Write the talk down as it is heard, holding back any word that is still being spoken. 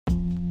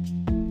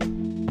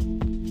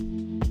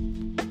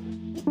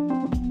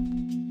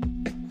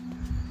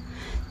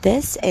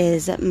This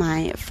is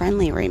my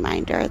friendly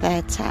reminder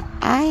that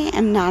I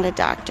am not a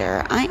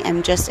doctor. I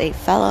am just a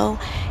fellow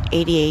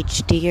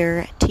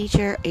ADHDer,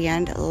 teacher,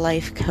 and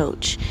life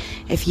coach.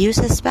 If you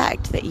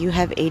suspect that you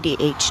have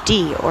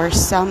ADHD or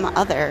some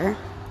other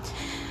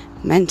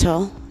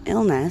mental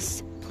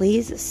illness,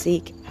 please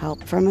seek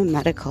help from a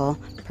medical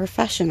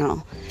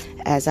professional.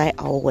 As I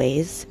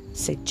always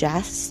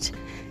suggest,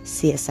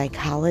 see a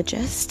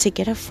psychologist to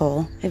get a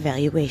full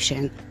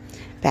evaluation.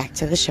 Back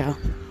to the show.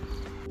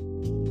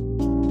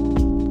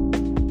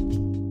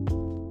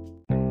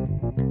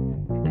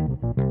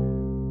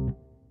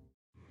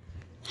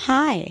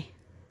 Hi,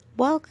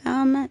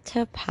 welcome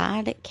to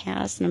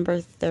podcast number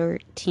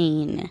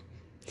 13,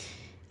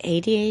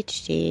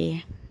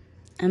 ADHD,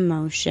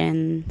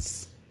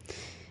 emotions,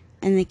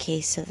 and the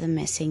case of the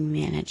missing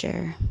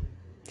manager.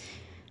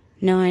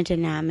 No, I did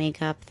not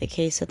make up the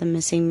case of the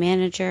missing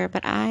manager,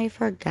 but I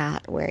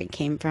forgot where it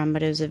came from,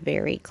 but it was a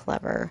very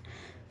clever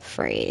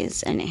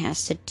phrase, and it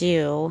has to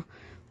do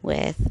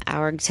with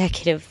our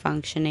executive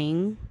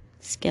functioning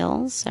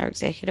skills. Our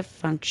executive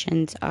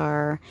functions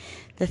are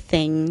the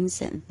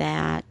things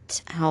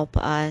that help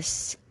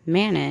us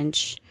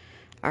manage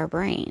our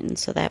brain.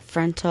 So that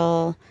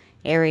frontal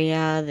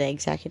area, the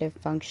executive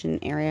function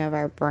area of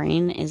our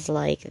brain, is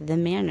like the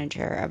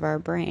manager of our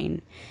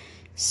brain.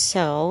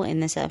 So in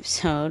this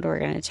episode, we're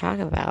going to talk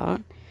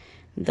about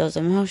those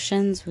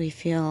emotions we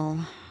feel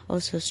oh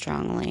so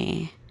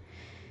strongly,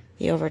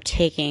 the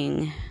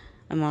overtaking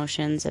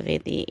emotions of the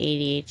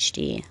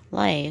ADHD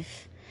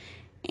life,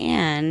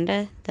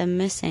 and the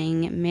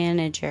missing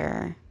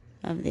manager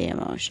of the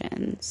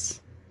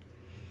emotions.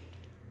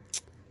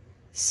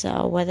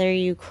 So whether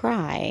you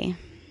cry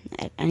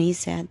at any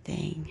sad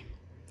thing,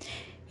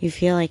 you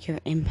feel like your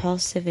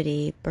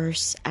impulsivity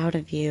bursts out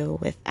of you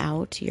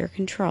without your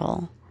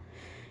control,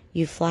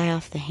 you fly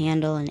off the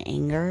handle in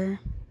anger,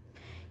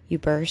 you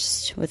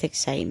burst with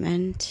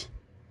excitement,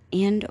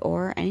 and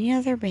or any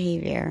other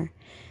behavior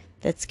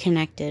that's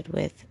connected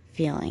with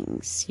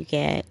feelings. You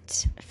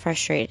get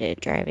frustrated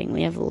driving.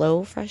 We have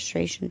low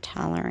frustration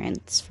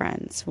tolerance,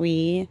 friends.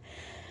 We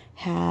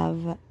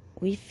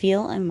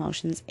feel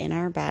emotions in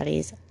our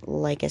bodies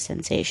like a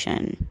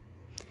sensation.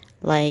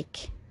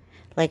 Like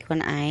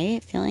when I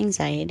feel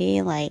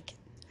anxiety, like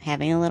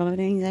having a little bit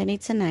of anxiety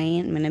tonight,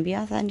 I'm going to be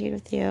authentic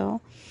with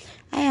you.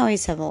 I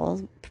always have a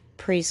little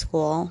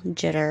preschool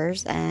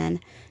jitters, and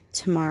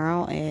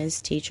tomorrow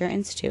is Teacher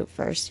Institute,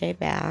 first day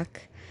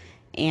back.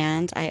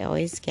 And I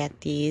always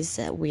get these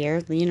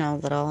weird,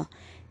 little,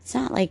 it's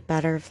not like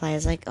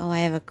butterflies, like, oh,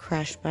 I have a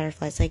crushed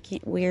butterfly. It's like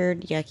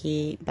weird,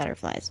 yucky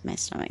butterflies in my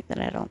stomach that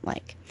I don't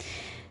like.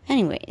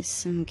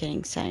 Anyways, I'm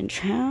getting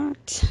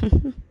sidetracked.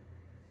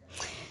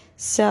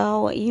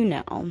 So,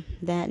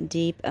 that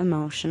deep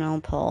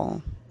emotional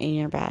pull in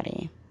your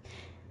body.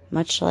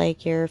 Much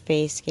like your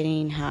face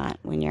getting hot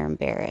when you're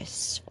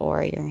embarrassed,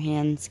 or your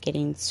hands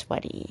getting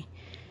sweaty.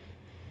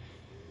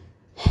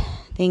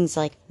 Things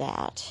like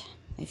that.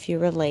 If you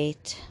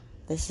relate,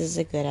 this is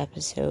a good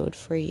episode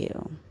for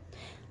you.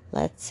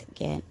 Let's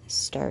get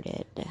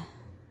started.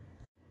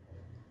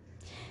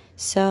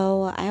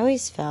 So, I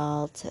always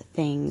felt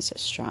things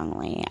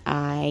strongly.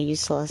 I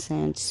used to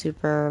listen to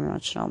super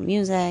emotional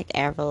music.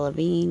 Avril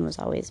Lavigne was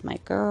always my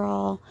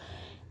girl.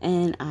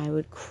 And I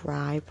would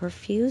cry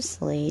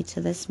profusely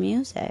to this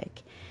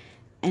music.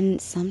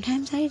 And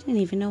sometimes I didn't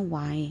even know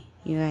why,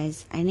 you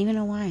guys. I didn't even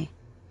know why.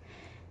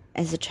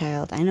 As a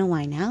child, I know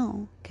why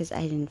now, because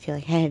I didn't feel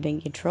like I had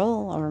any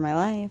control over my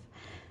life.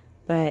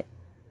 But,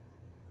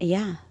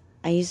 yeah,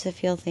 I used to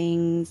feel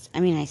things,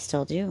 I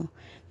still do,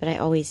 but I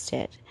always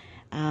did.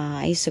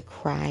 I used to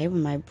cry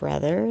when my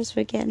brothers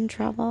would get in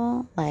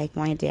trouble. Like,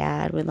 my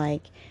dad would,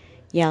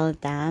 yell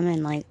at them,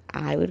 and,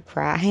 I would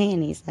cry,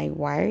 and he's like,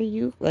 why are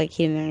you, he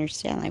didn't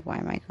understand, why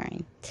am I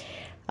crying?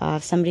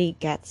 If somebody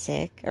got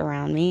sick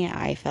around me,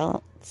 I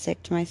felt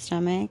sick to my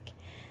stomach.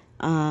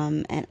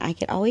 And I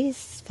could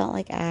always felt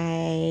like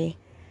I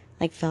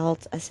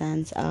felt a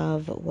sense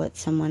of what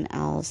someone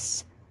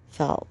else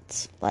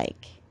felt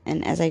like.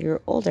 And as I grew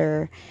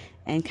older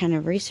and kind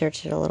of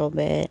researched it a little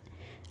bit,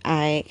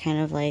 I kind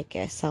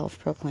of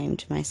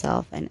self-proclaimed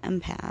myself an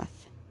empath.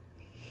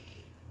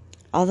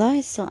 Although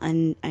I still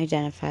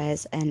identify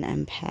as an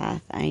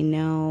empath, I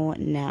know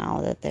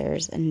now that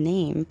there's a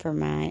name for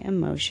my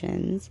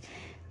emotions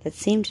that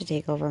seem to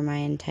take over my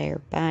entire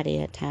body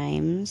at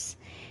times.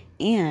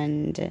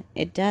 And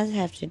it does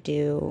have to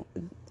do,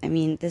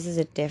 this is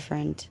a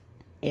different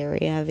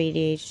area of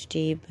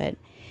ADHD, but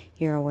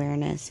your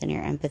awareness and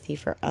your empathy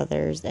for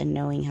others and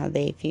knowing how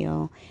they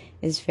feel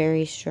is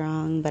very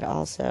strong, but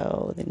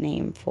also the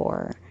name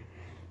for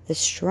the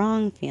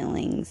strong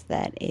feelings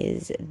that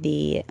is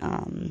the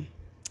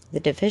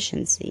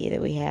deficiency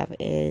that we have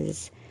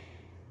is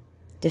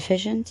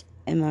deficient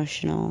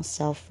emotional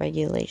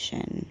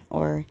self-regulation,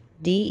 or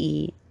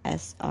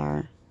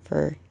DESR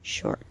for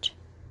short.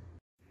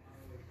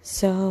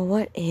 So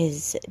what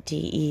is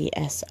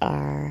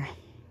DESR?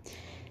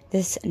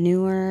 This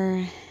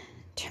newer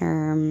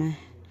term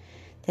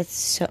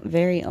that's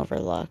very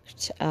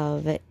overlooked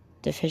of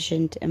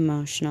deficient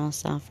emotional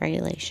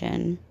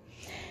self-regulation,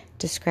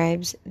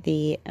 describes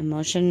the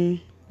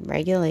emotion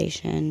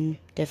regulation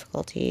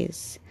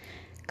difficulties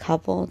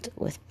coupled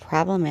with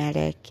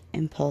problematic,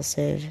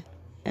 impulsive,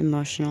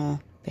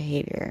 emotional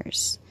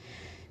behaviors.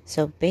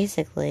 So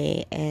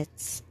basically,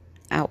 it's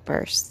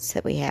outbursts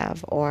that we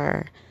have,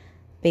 or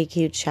big,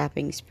 huge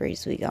shopping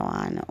sprees we go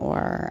on,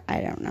 or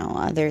I don't know,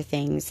 other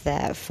things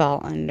that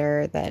fall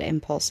under that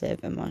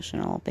impulsive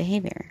emotional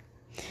behavior.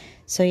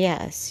 So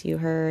yes, you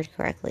heard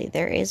correctly.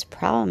 There is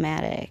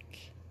problematic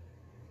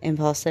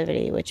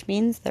impulsivity, which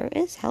means there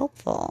is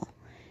helpful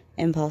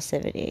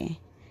impulsivity,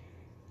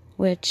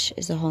 which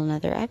is a whole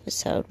nother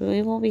episode.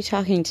 We will be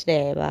talking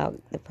today about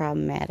the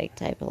problematic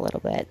type a little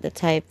bit, the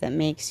type that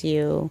makes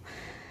you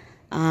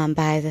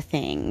buy the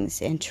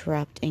things,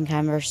 interrupt in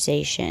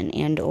conversation,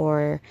 and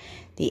or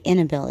the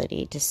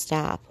inability to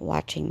stop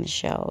watching the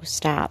show,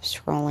 stop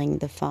scrolling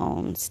the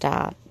phone,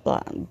 stop,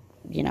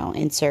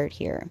 insert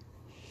here.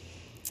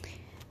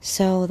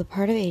 So the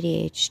part of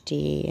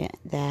ADHD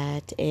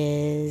that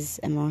is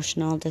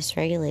emotional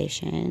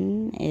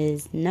dysregulation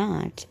is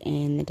not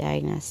in the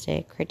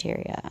diagnostic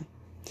criteria.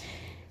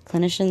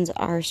 Clinicians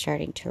are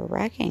starting to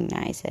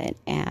recognize it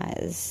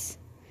as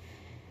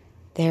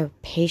their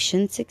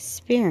patients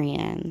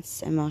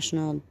experience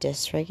emotional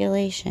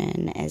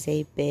dysregulation as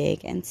a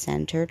big and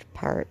centered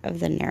part of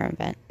the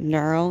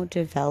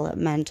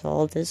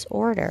neurodevelopmental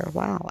disorder.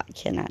 Wow, I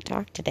cannot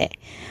talk today.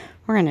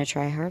 We're going to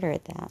try harder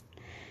at that.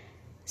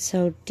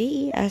 So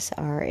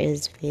DESR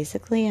is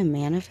basically a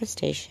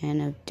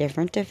manifestation of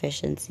different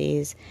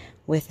deficiencies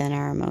within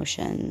our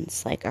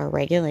emotions, like our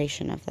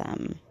regulation of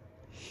them.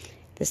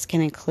 This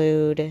can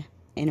include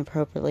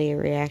inappropriately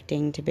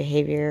reacting to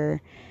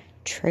behavior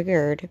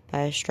triggered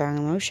by a strong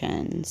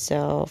emotion.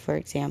 So, for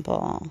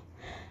example,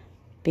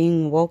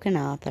 being woken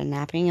up and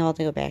not being able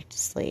to go back to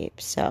sleep.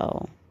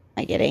 So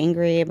I get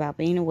angry about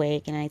being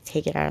awake and I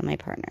take it out on my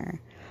partner.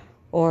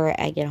 Or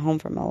I get home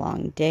from a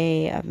long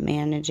day of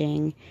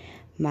managing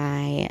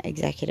my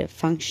executive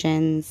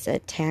functions,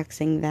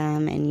 taxing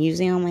them and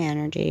using all my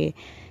energy.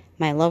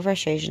 My low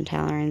frustration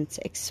tolerance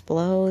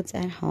explodes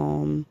at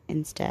home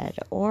instead,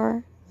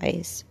 or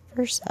vice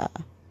versa.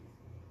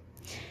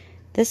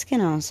 This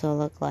can also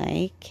look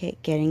like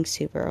getting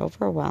super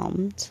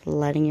overwhelmed,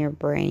 letting your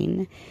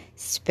brain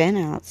spin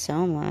out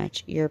so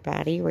much your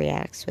body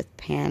reacts with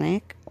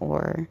panic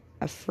or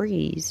a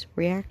freeze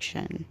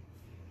reaction,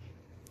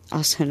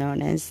 also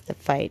known as the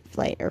fight,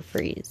 flight, or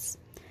freeze.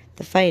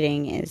 The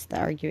fighting is the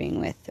arguing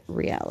with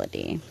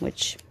reality,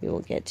 which we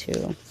will get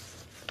to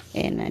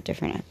in a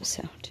different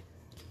episode.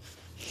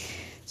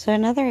 So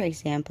another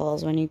example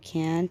is when you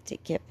can't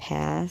get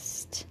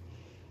past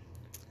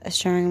a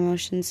strong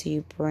emotion, so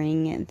you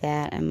bring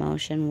that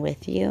emotion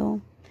with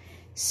you.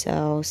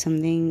 So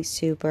something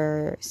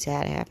super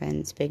sad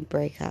happens, big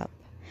breakup.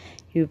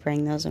 You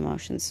bring those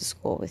emotions to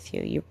school with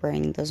you. You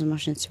bring those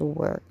emotions to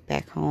work,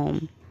 back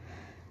home.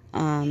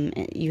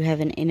 You have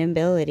an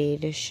inability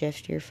to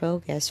shift your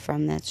focus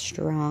from that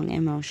strong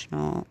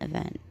emotional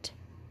event.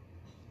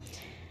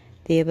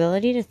 The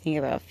ability to think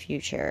about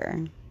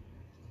future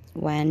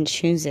when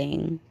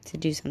choosing to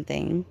do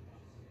something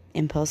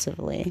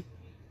impulsively.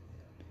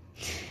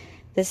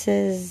 This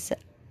is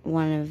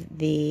one of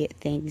the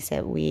things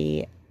that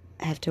we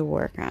have to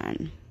work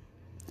on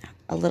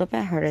a little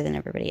bit harder than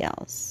everybody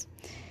else.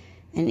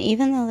 And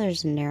even though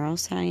there's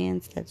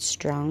neuroscience that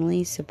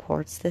strongly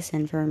supports this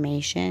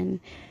information,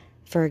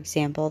 for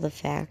example, the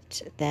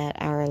fact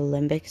that our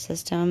limbic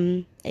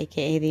system,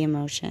 aka the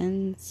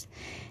emotions,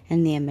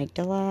 and the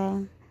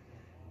amygdala,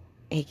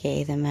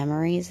 aka the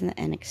memories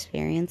and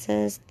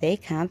experiences, they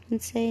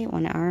compensate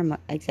when our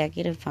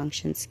executive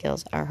function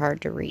skills are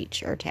hard to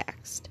reach or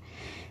taxed.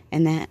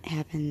 And that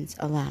happens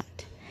a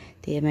lot.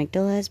 The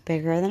amygdala is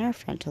bigger than our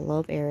frontal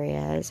lobe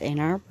areas in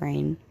our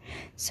brain,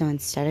 so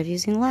instead of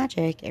using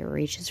logic, it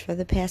reaches for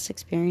the past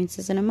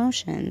experiences and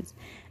emotions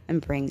and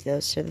brings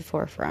those to the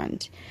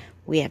forefront.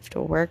 We have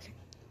to work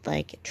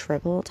like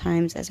triple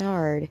times as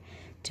hard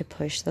to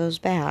push those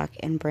back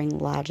and bring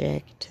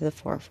logic to the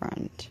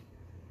forefront.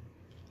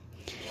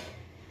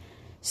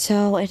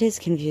 So it is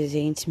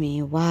confusing to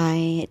me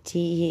why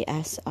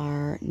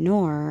DESR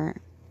nor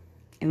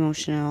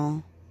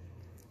emotional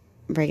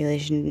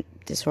regulation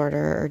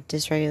disorder or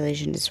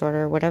dysregulation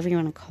disorder, whatever you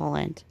want to call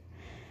it,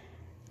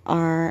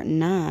 are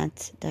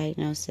not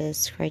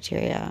diagnosis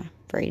criteria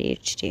for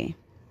ADHD.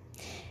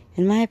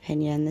 In my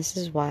opinion, this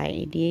is why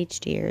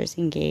ADHDers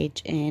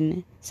engage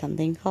in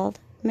something called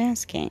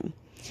masking,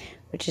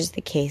 which is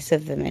the case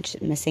of the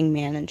missing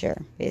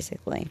manager,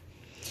 basically.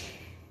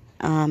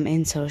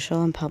 In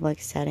social and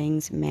public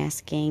settings,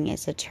 masking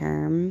is a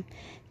term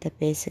that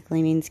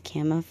basically means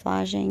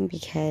camouflaging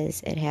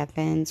because it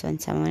happens when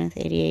someone with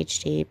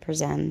ADHD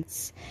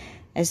presents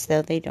as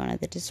though they don't have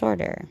the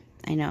disorder.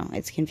 I know,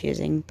 it's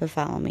confusing, but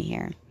follow me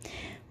here.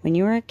 When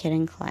you were a kid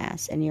in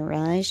class and you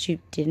realized you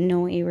didn't know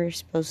what you were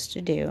supposed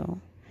to do,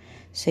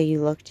 so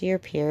you looked to your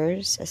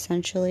peers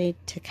essentially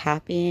to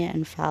copy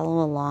and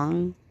follow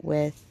along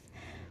with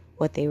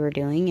what they were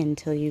doing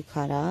until you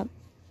caught up,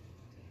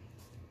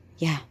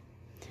 yeah,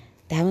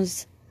 that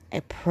was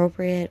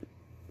appropriate,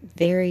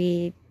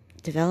 very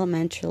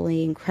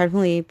developmentally,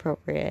 incredibly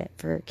appropriate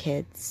for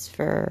kids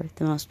for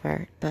the most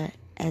part. But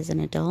as an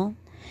adult,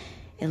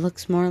 it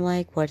looks more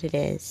like what it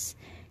is,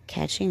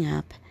 catching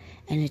up,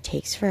 and it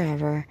takes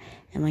forever.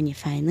 And when you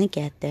finally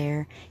get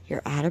there,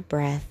 you're out of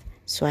breath,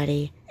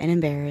 sweaty, and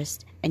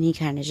embarrassed, and you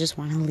kind of just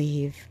want to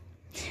leave.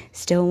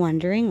 Still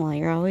wondering why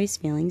you're always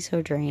feeling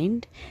so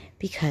drained?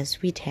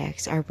 Because we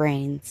tax our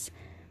brains.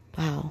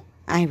 Wow,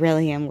 I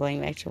really am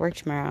going back to work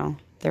tomorrow.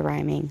 The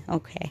rhyming.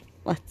 Okay,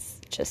 let's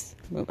just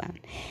move on.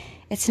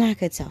 It's not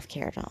good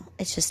self-care at all.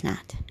 It's just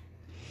not.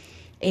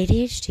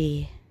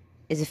 ADHD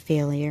is a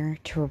failure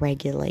to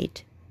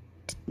regulate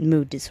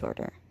mood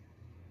disorder.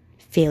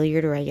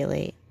 Failure to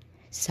regulate.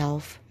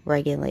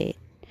 Self-regulate.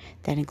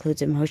 That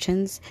includes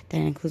emotions. That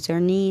includes our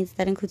needs.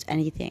 That includes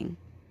anything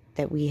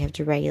that we have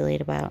to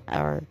regulate about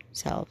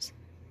ourselves.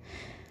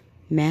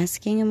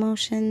 Masking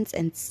emotions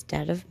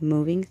instead of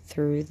moving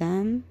through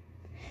them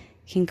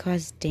can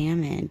cause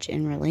damage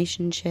in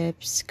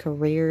relationships,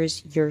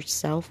 careers, your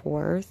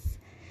self-worth,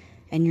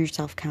 and your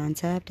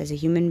self-concept as a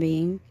human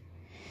being,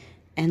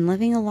 and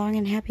living a long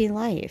and happy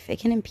life. It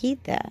can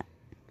impede that.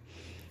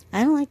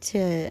 I don't like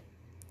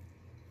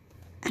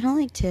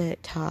to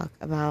talk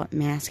about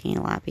masking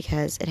a lot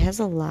because it has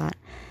a lot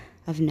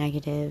of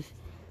negative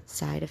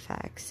side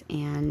effects,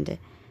 and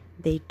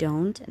they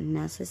don't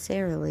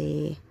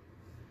necessarily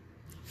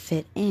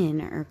fit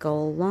in or go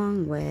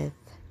along with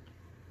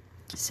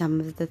some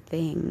of the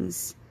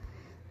things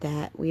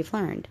that we've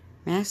learned.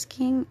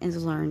 Masking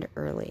is learned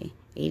early.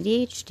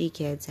 ADHD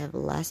kids have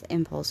less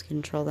impulse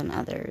control than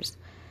others.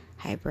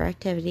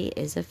 Hyperactivity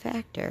is a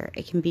factor.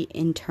 It can be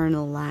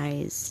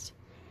internalized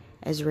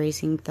as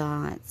racing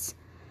thoughts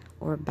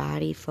or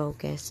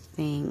body-focused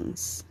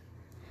things.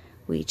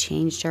 We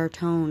changed our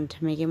tone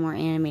to make it more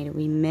animated.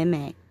 We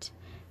mimicked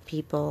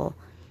people.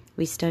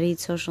 We studied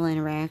social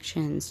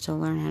interactions to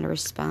learn how to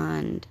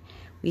respond.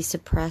 We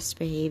suppressed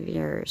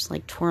behaviors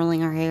like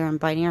twirling our hair and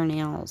biting our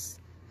nails.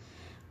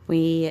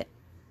 We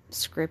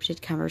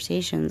scripted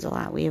conversations a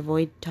lot. We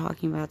avoid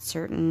talking about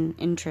certain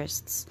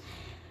interests.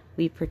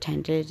 We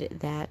pretended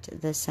that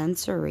the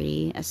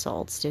sensory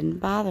assaults didn't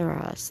bother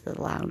us, the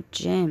loud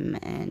gym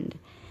and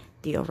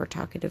the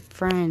over-talkative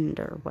friend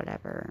or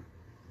whatever.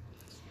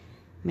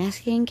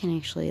 Masking can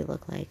actually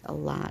look like a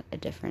lot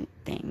of different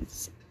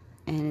things,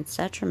 and it's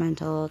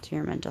detrimental to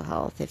your mental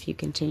health if you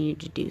continue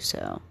to do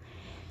so.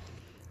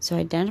 So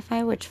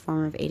identify which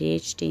form of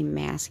ADHD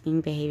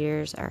masking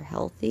behaviors are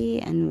healthy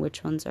and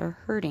which ones are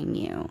hurting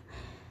you.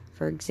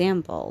 For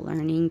example,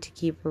 learning to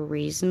keep a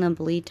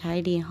reasonably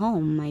tidy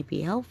home might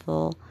be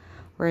helpful,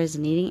 whereas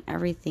needing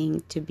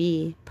everything to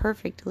be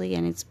perfectly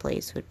in its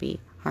place would be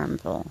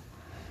harmful.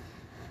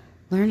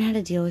 Learn how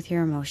to deal with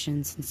your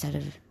emotions instead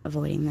of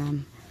avoiding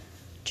them.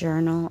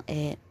 Journal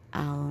it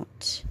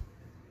out.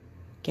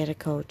 Get a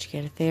coach,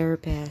 get a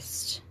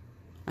therapist.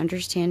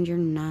 Understand you're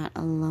not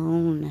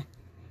alone.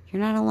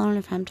 You're not alone.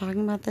 If I'm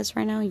talking about this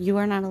right now, you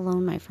are not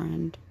alone, my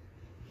friend.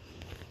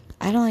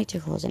 I don't like to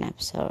close an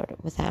episode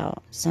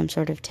without some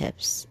sort of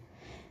tips.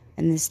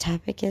 And this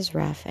topic is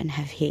rough and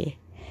heavy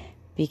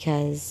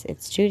because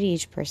it's due to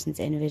each person's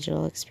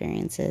individual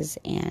experiences,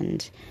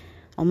 and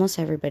almost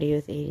everybody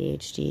with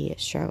ADHD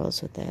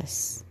struggles with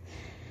this.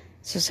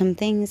 So some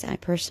things I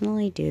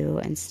personally do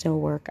and still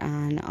work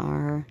on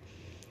are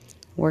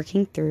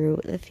working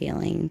through the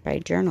feeling by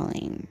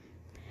journaling,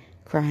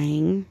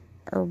 crying,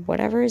 or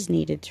whatever is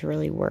needed to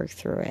really work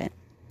through it.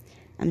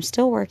 I'm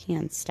still working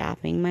on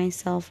stopping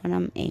myself when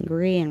I'm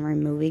angry and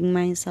removing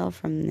myself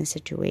from the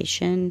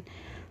situation,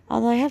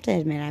 although I have to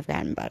admit I've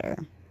gotten better.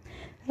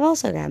 I've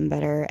also gotten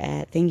better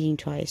at thinking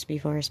twice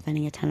before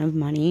spending a ton of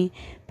money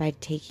by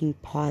taking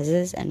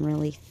pauses and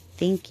really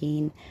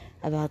thinking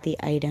about the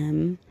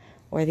item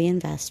or the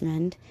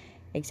investment,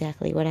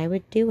 exactly what I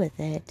would do with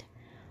it,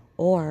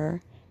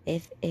 or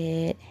if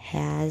it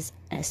has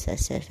a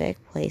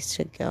specific place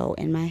to go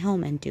in my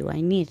home and do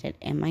I need it?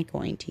 Am I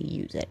going to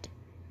use it?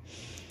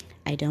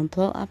 I don't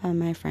blow up on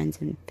my friends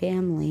and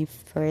family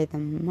for the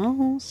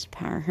most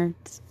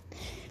part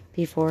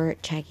before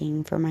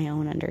checking for my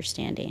own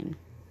understanding.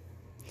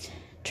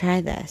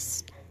 Try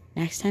this.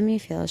 Next time you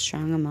feel a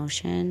strong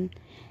emotion,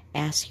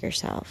 ask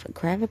yourself,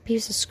 grab a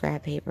piece of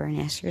scrap paper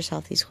and ask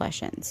yourself these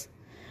questions.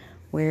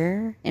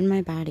 Where in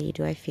my body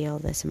do I feel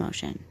this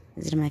emotion?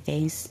 Is it in my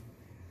face?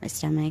 My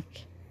stomach?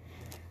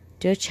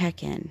 Do a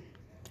check-in.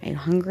 Are you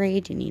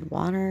hungry? Do you need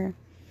water?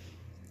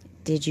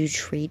 Did you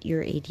treat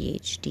your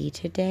ADHD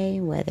today,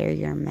 whether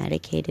you're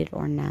medicated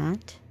or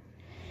not?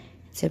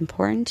 It's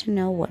important to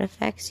know what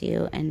affects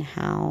you and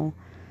how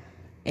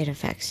it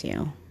affects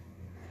you.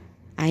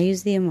 I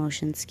use the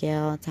emotion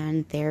scale. It's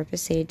on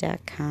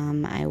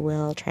therapistaid.com. I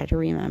will try to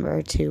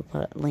remember to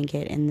link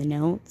it in the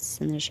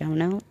notes, in the show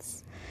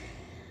notes.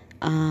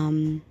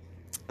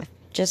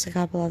 Just a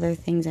couple other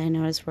things I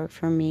noticed work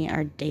for me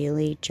are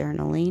daily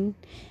journaling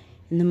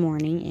in the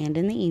morning and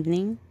in the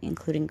evening,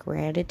 including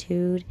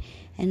gratitude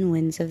and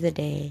wins of the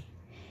day,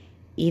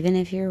 even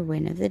if your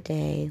win of the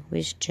day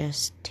was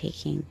just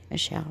taking a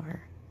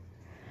shower.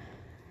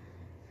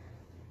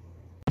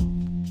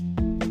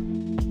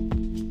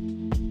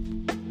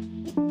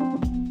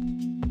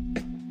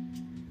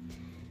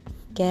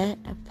 Get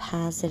a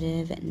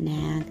positive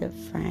nag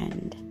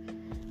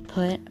friend.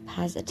 Put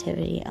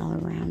positivity all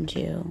around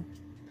you.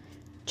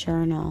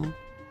 Journal.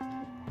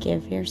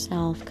 Give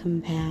yourself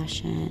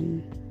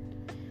compassion.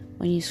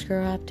 When you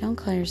screw up, don't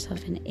call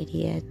yourself an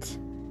idiot.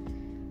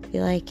 Be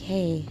like,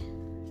 hey,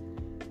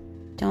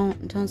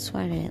 don't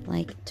sweat it.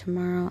 Like,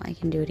 tomorrow I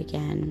can do it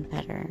again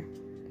better.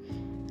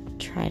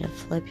 Try to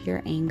flip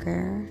your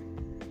anger,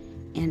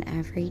 and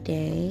every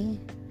day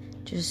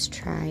just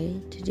try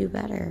to do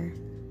better.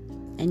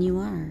 And you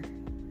are.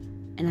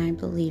 And I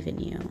believe in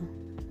you.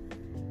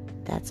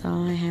 That's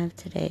all I have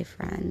today,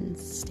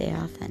 friends. Stay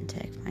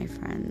authentic, my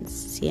friends.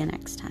 See you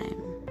next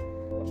time.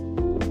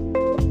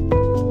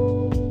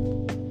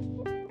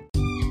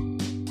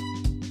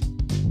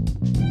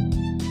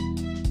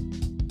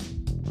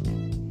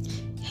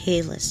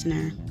 Hey,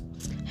 listener.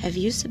 Have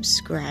you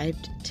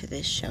subscribed to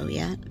this show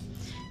yet?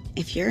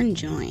 If you're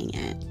enjoying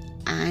it,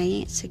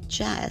 I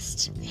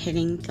suggest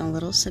hitting the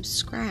little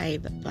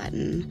subscribe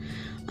button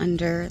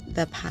under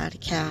the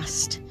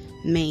podcast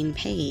main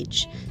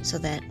page so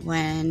that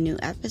when new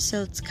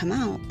episodes come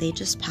out, they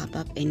just pop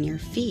up in your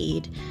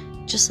feed,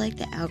 just like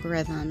the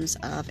algorithms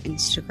of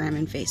Instagram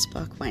and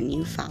Facebook when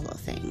you follow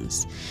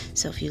things.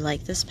 So if you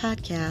like this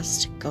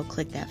podcast, go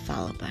click that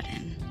follow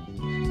button.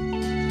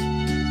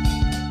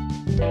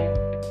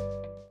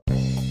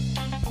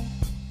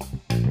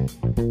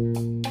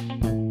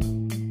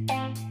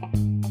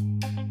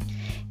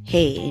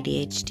 Hey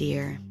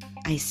ADHDer,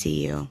 I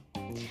see you.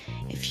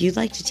 If you'd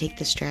like to take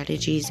the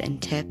strategies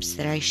and tips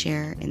that I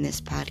share in this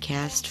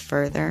podcast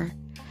further,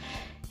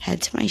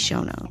 head to my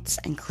show notes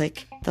and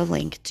click the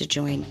link to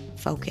join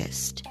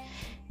Focused.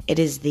 It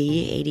is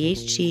the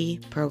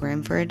ADHD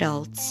program for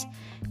adults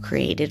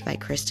created by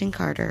Kristen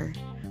Carter,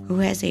 who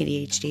has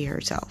ADHD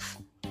herself.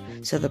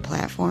 So the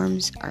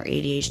platforms are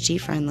ADHD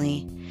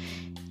friendly,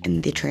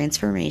 and the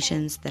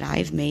transformations that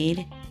I've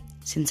made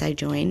since I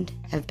joined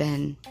have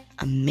been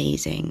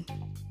amazing.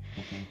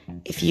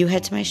 If you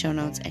head to my show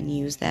notes and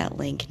use that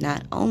link,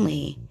 not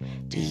only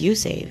do you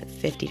save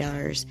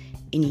 $50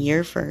 in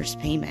your first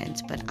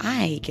payment, but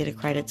I get a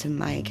credit to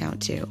my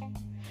account too.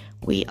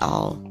 We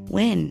all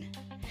win.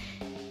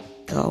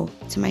 Go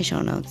to my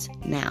show notes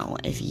now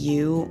if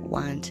you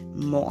want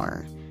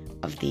more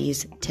of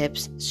these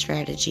tips,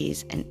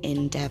 strategies, and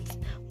in-depth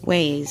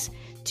ways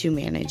to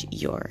manage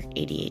your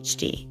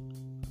ADHD.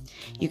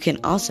 You can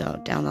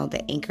also download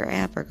the Anchor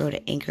app or go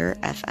to Anchor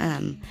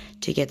FM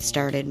to get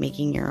started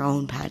making your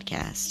own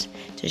podcast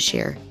to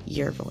share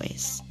your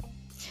voice.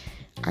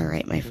 All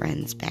right, my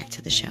friends, back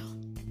to the show.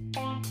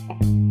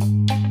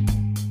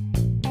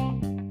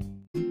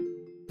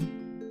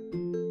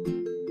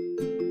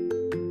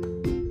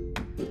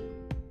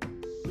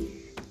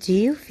 Do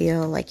you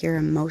feel like your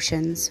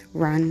emotions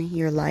run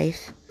your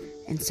life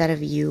instead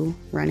of you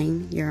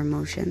running your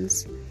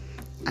emotions?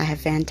 I have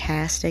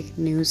fantastic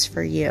news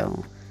for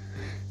you.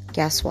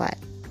 Guess what?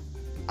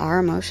 Our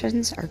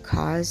emotions are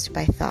caused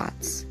by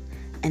thoughts,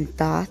 and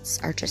thoughts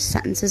are just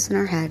sentences in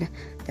our head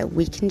that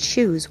we can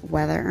choose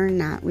whether or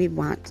not we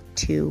want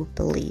to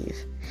believe.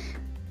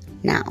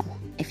 Now,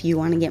 if you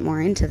want to get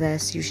more into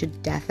this, you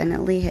should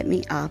definitely hit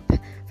me up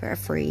for a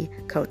free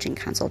coaching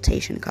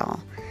consultation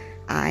call.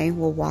 I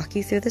will walk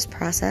you through this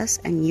process,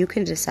 and you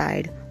can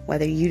decide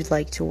whether you'd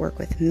like to work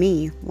with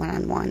me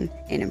one-on-one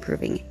in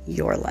improving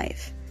your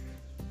life.